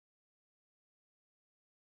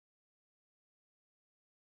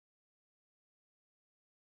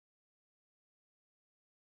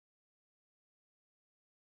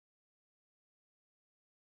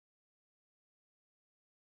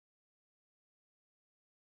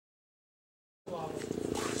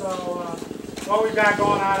So what we've got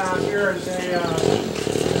going on out here is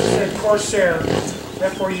a Corsair,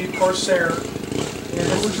 F4U Corsair. And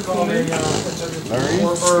this is called a Larry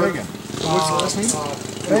what's the last name?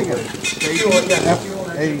 Fagan.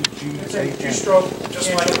 It's a two-stroke,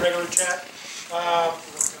 just like a regular jet.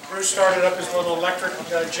 Bruce started up his little electric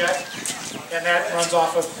jet, and that runs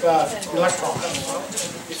off of electrons,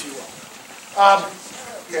 if you will.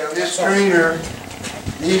 Yeah, this trainer,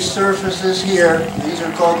 these surfaces here, these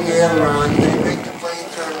are called the aileron. They make the plane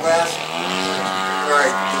turn left,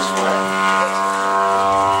 right, this way.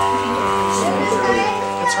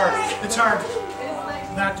 It's hard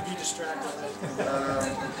not to be distracted.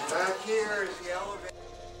 Back here is the elevator.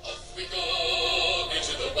 Off we go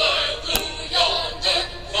into the wild blue yonder,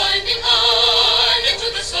 climbing high into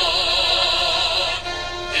the sun.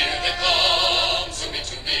 Here they come, zooming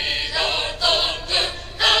to meet our thunder.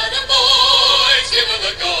 Cannon boys, give them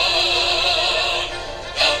the gun.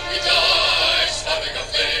 Down we dive, spouting a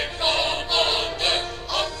flame from under.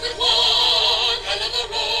 Off with one hell of a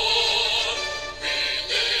roar. We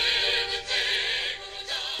live in fame or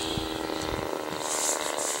die.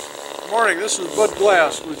 Good morning, this is Bud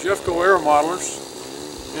Glass with Jefco Aeromod'lers,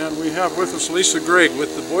 and we have with us Lisa Gregg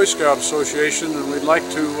with the Boy Scout Association, and we'd like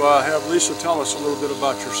to have Lisa tell us a little bit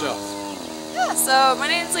about yourself. Yeah, so my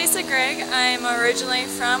name is Lisa Gregg. I'm originally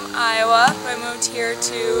from Iowa. I moved here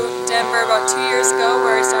to Denver about 2 years ago,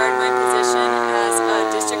 where I started my position as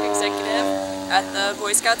a district executive at the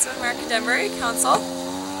Boy Scouts of America Denver Area Council.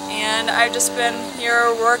 And I've just been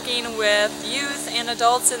here working with youth and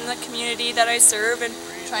adults in the community that I serve and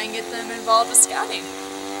try and get them involved with scouting.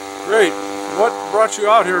 Great. What brought you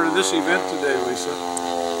out here to this event today, Lisa?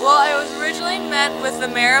 Well, I was originally met with the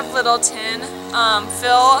mayor of Littleton,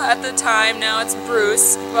 Phil at the time, now it's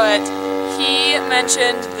Bruce, but he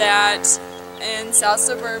mentioned that in South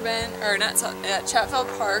Suburban, or not South, at Chatfield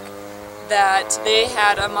Park, that they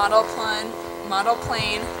had a model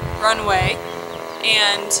plane runway,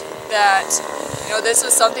 and that this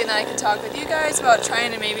was something that I could talk with you guys about,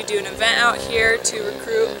 trying to maybe do an event out here to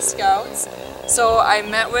recruit scouts. So I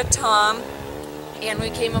met with Tom and we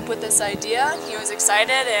came up with this idea. He was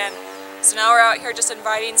excited, and so now we're out here just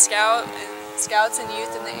inviting scouts and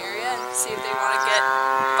youth in the area and see if they want to get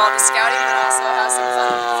involved with scouting, but also have some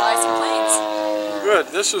fun and fly some planes. Good.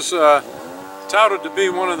 This is touted to be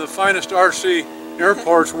one of the finest RC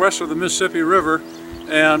airports west of the Mississippi River.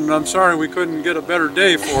 And I'm sorry we couldn't get a better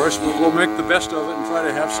day for us, but we'll make the best of it and try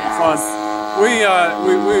to have some fun. We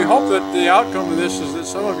hope that the outcome of this is that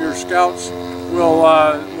some of your scouts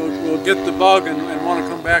will get the bug and want to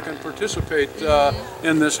come back and participate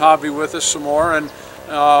in this hobby with us some more. And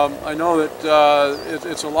I know that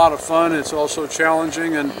it's a lot of fun. It's also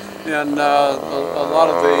challenging, and a lot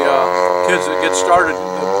of the kids that get started,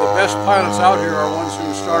 the best pilots out here are ones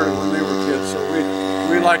who started when they were kids. So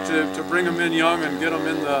we like to bring them in young and get them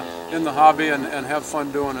in the hobby and have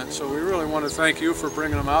fun doing it. So we really want to thank you for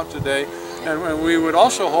bringing them out today. And we would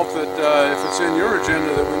also hope that if it's in your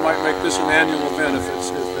agenda, that we might make this an annual event if it's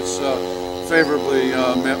favorably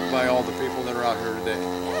met by all the people that are out here today.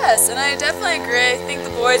 Yes, and I definitely agree. I think the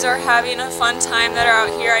boys are having a fun time that are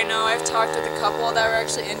out here. I know I've talked with a couple that were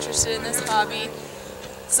actually interested in this hobby.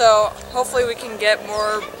 So hopefully we can get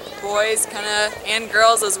more boys and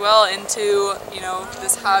girls as well into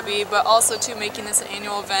this hobby, but also to making this an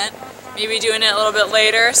annual event. Maybe doing it a little bit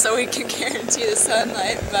later so we can guarantee the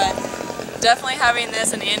sunlight, but definitely having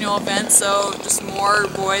this an annual event so just more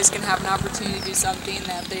boys can have an opportunity to do something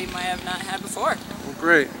that they might have not had before. Well,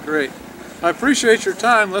 great, great. I appreciate your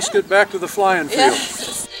time. Let's get back to the flying field. Yeah.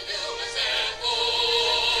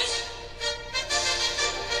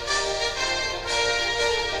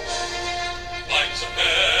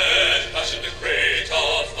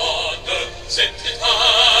 Sent it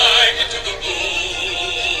high into the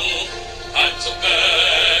blue. Handsome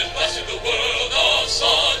men passing the world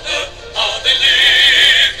asunder. How they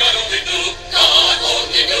live, God only knew. God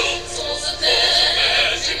only knew. Souls of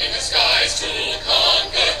men dreaming the skies to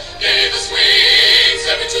conquer. Gave us wings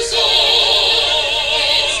ever to soar.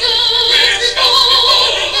 Which comes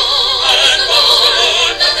before and comes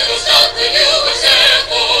before. Nothing will stop the U.S.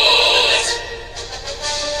 Air Force.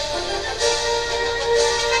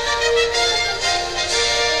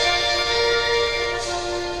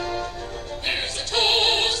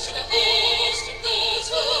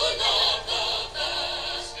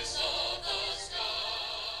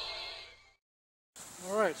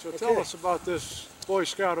 So tell us about this Boy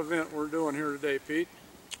Scout event we're doing here today, Pete.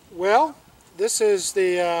 Well, this is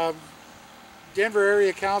the Denver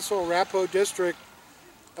Area Council Arapahoe District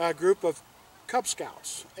group of Cub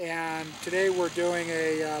Scouts, and today we're doing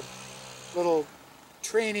a little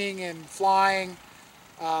training and flying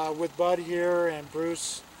with Bud here and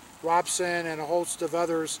Bruce Robson and a host of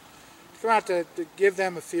others to come out to give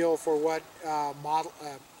them a feel for what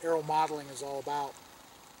aero modeling is all about.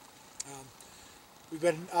 We've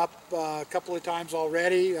been up a couple of times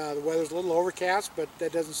already. The weather's a little overcast, but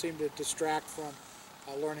that doesn't seem to distract from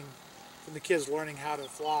the kids learning how to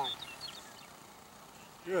fly.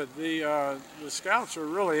 Good. The Scouts are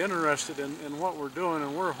really interested in what we're doing,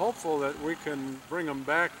 and we're hopeful that we can bring them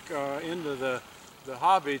back into the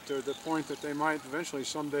hobby to the point that they might eventually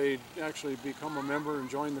someday actually become a member and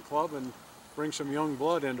join the club and bring some young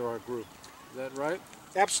blood into our group. Is that right?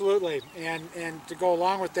 Absolutely, and to go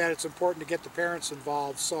along with that, it's important to get the parents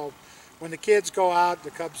involved. So when the kids go out,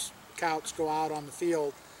 the Cub Scouts go out on the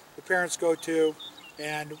field, the parents go too,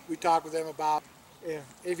 and we talk with them about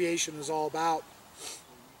aviation is all about.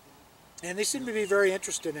 And they seem to be very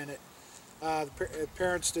interested in it. The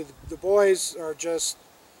parents, the boys are just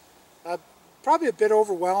probably a bit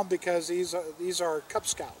overwhelmed because these are Cub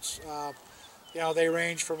Scouts. You know, they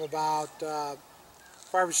range from about 5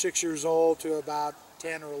 or 6 years old to about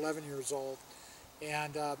 10 or 11 years old.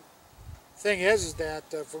 And the thing is that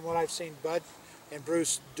from what I've seen Bud and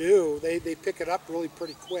Bruce do, they pick it up really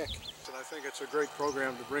pretty quick. And I think it's a great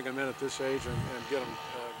program to bring them in at this age and get them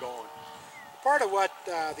going. Part of what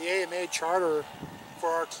the AMA charter for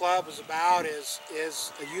our club is about is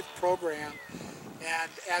a youth program,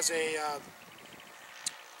 and as a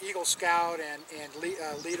Eagle Scout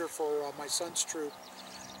and leader for my son's troop,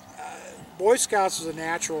 Boy Scouts is a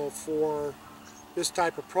natural for this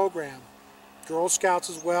type of program. Girl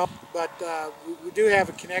Scouts as well, but we do have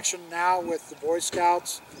a connection now with the Boy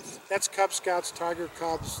Scouts. That's Cub Scouts, Tiger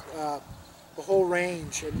Cubs, the whole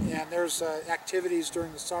range, and there's activities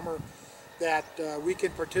during the summer that we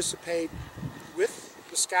can participate with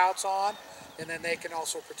the Scouts on, and then they can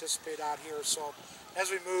also participate out here. So as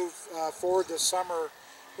we move forward this summer,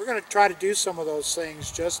 we're going to try to do some of those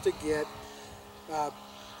things just to get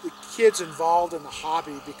the kids involved in the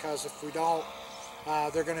hobby, because if we don't,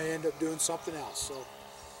 they're going to end up doing something else. So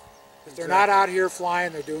if they're not out here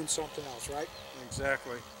flying, they're doing something else, right?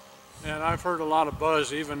 Exactly. And I've heard a lot of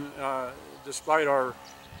buzz, even despite our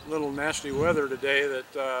little nasty weather today,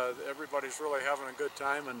 that everybody's really having a good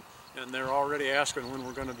time, and they're already asking when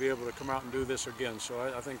we're going to be able to come out and do this again. So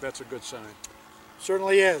I think that's a good sign.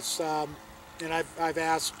 Certainly is. And I've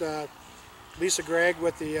asked Lisa Gregg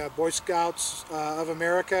with the Boy Scouts of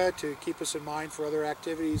America to keep us in mind for other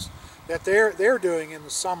activities that they're doing in the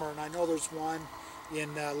summer, and I know there's one in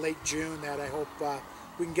late June that I hope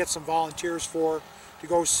we can get some volunteers for, to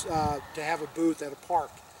go to have a booth at a park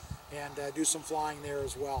and do some flying there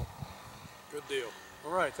as well. Good deal.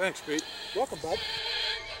 All right, thanks, Pete. Welcome, bud.